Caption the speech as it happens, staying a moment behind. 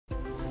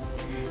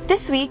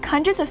This week,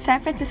 hundreds of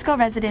San Francisco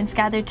residents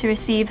gathered to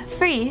receive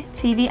free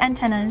TV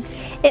antennas.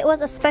 It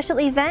was a special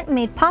event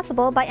made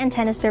possible by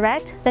Antennas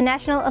Direct, the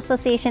National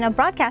Association of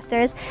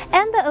Broadcasters,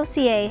 and the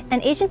OCA,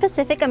 an Asian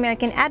Pacific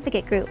American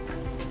advocate group.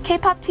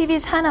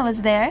 Kpop-TV's Hannah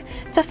was there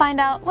to find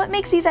out what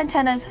makes these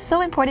antennas so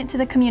important to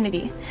the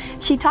community.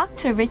 She talked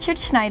to Richard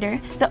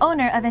Schneider, the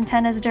owner of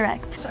Antennas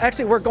Direct.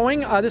 Actually, we're going,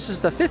 this is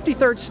the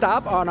 53rd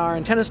stop on our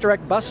Antennas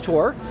Direct bus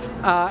tour,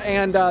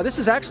 and this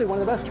is actually one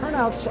of the best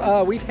turnouts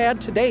we've had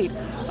to date.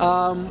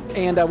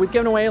 We've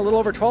given away a little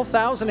over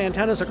 12,000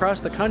 antennas across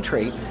the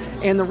country.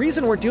 And the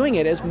reason we're doing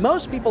it is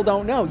most people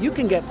don't know you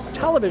can get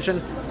television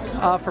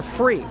for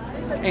free.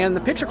 And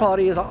the picture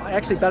quality is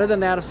actually better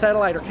than that of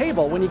satellite or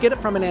cable when you get it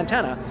from an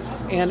antenna.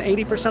 And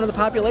 80% of the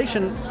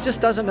population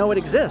just doesn't know it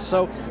exists.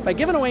 So by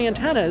giving away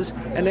antennas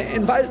and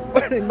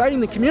inviting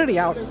the community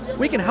out,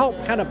 we can help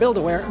kind of build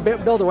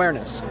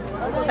awareness.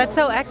 That's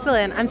so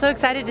excellent. I'm so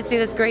excited to see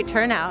this great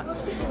turnout.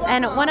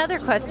 And one other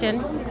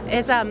question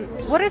is,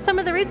 what are some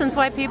of the reasons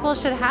why people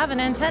should have an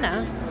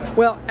antenna?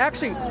 Well,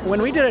 actually,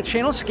 when we did a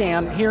channel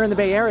scan here in the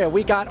Bay Area,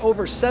 we got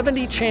over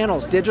 70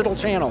 channels, digital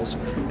channels.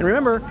 And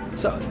remember,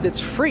 so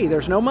it's free.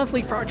 There's no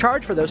monthly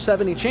charge for those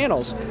 70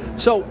 channels.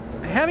 So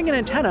having an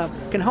antenna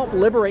can help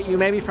liberate you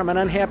maybe from an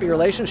unhappy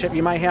relationship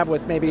you might have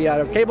with maybe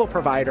a cable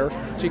provider.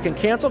 So you can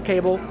cancel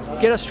cable,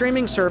 get a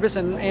streaming service,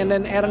 and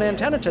then add an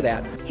antenna to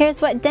that.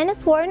 Here's what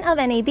Dennis Warren of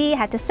NAB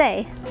had to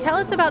say. Tell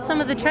us about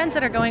some of the trends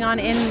that are going on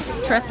in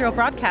terrestrial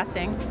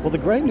broadcasting. Well, the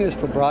great news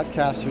for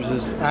broadcasters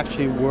is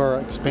actually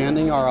we're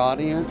expanding our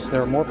audience.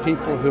 There are more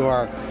people who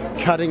are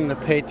cutting the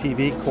pay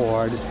TV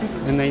cord,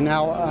 and they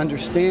now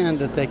understand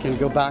that they can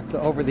go back to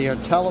over-the-air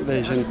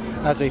television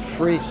as a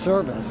free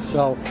service.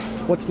 So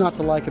what's not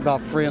to like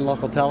about free and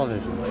local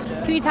television?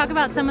 Can you talk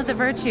about some of the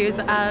virtues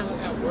of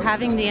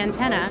having the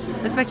antenna,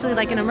 especially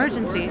like in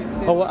emergencies?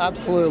 Oh, well,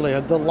 absolutely.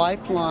 The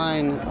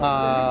lifeline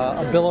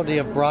ability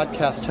of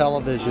broadcast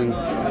television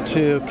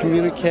to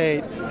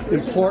communicate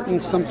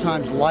important,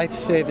 sometimes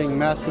life-saving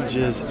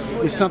messages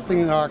is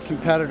something that our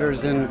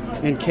competitors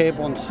in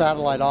cable and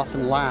satellite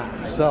often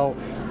lack. So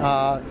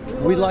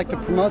we like to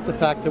promote the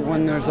fact that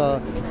when there's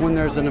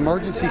an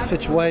emergency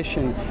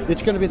situation,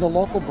 it's going to be the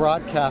local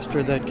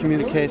broadcaster that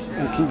communicates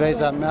and conveys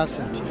that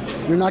message.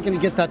 You're not going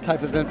to get that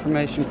type of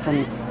information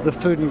from the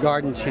Food and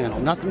Garden channel.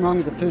 Nothing wrong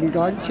with the Food and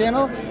Garden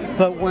channel,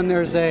 but when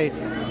there's a,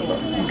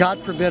 God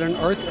forbid, an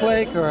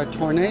earthquake or a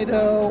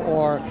tornado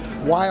or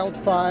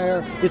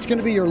wildfire, it's going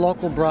to be your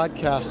local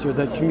broadcaster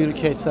that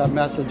communicates that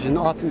message and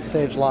often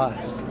saves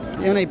lives.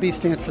 NAB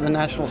stands for the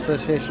National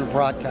Association of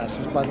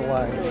Broadcasters, by the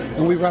way,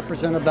 and we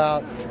represent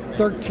about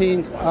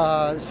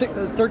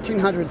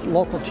 1,300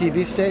 local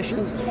TV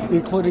stations,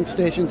 including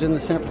stations in the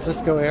San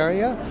Francisco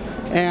area,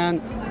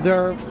 and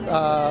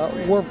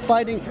we're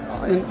fighting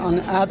on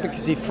the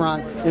advocacy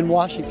front in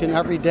Washington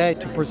every day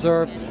to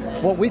preserve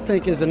what we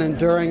think is an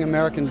enduring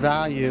American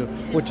value,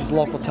 which is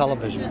local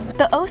television.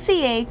 The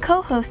OCA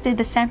co-hosted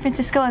the San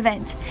Francisco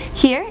event.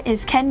 Here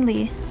is Ken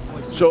Lee.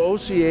 So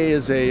OCA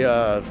is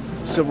a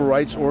civil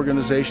rights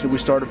organization we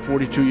started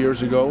 42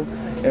 years ago,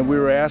 and we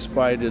were asked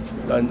by the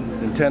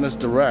Antennas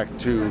Direct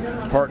to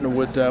partner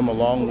with them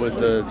along with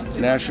the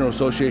National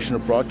Association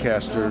of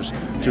Broadcasters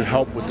to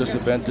help with this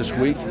event this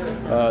week.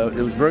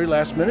 It was very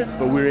last minute,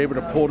 but we were able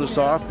to pull this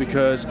off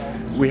because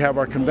we have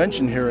our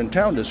convention here in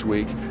town this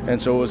week,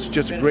 and so it's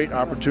just a great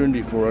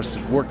opportunity for us to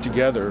work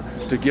together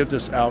to give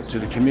this out to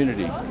the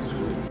community.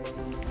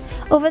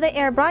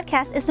 Over-the-air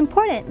broadcast is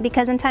important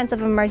because in times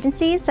of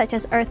emergencies such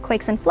as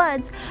earthquakes and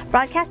floods,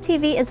 broadcast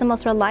TV is the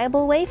most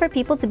reliable way for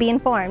people to be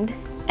informed.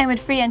 And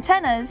with free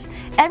antennas,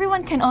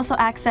 everyone can also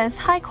access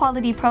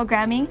high-quality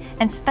programming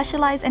and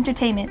specialized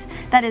entertainment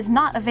that is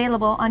not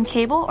available on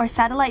cable or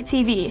satellite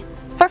TV.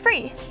 For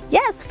free!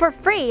 Yes, for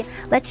free!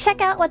 Let's check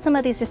out what some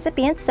of these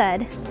recipients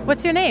said.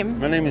 What's your name?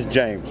 My name is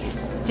James.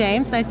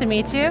 James, nice to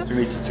meet you. Nice to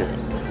meet you too.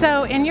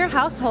 So in your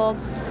household,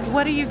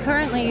 what are you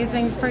currently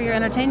using for your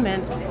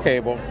entertainment?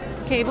 Cable.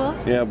 Cable?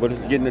 Yeah, but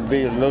it's getting to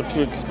be a little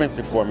too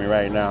expensive for me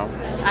right now.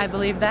 I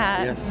believe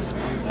that. Yes.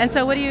 And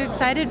so what are you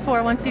excited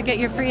for once you get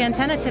your free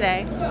antenna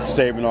today?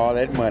 Saving all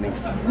that money.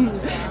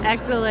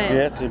 Excellent.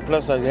 Yes, and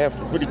plus I have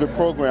some pretty good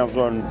programs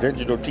on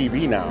digital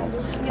TV now.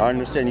 I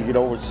understand you get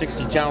over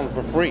 60 channels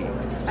for free.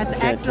 That's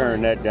Can't excellent.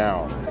 turn that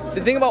down. The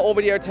thing about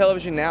over-the-air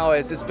television now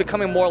is it's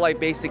becoming more like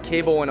basic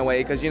cable in a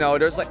way, because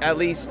there's like at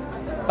least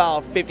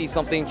about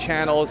 50-something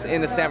channels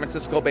in the San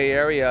Francisco Bay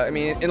Area. I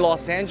mean, in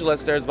Los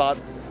Angeles, there's about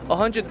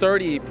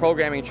 130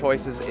 programming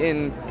choices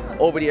in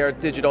over-the-air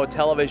digital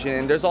television,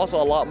 and there's also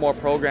a lot more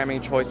programming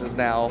choices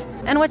now.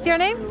 And what's your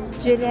name?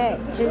 Jeanette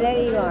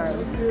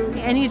Arms.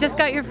 And you just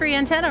got your free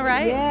antenna,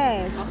 right?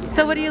 Yes.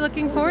 So what are you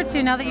looking forward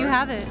to now that you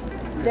have it?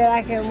 that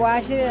I can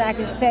watch it and I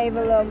can save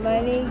a little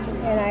money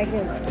and I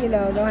can, you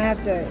know, don't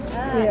have to,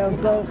 you know,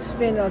 go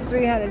spend on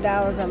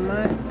 $300 a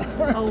month.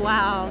 Oh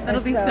wow,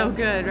 that'll be so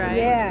good, right?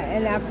 Yeah,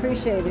 and I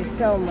appreciate it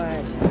so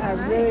much. I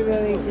really,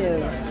 really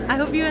do. I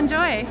hope you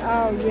enjoy.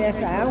 Oh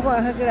yes, I'm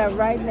going to hook it up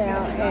right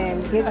now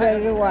and get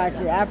ready to watch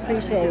it. I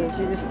appreciate it.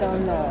 You just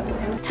don't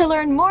know. To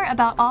learn more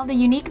about all the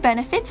unique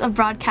benefits of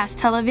broadcast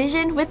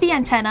television with the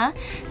antenna,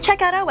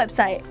 check out our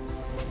website.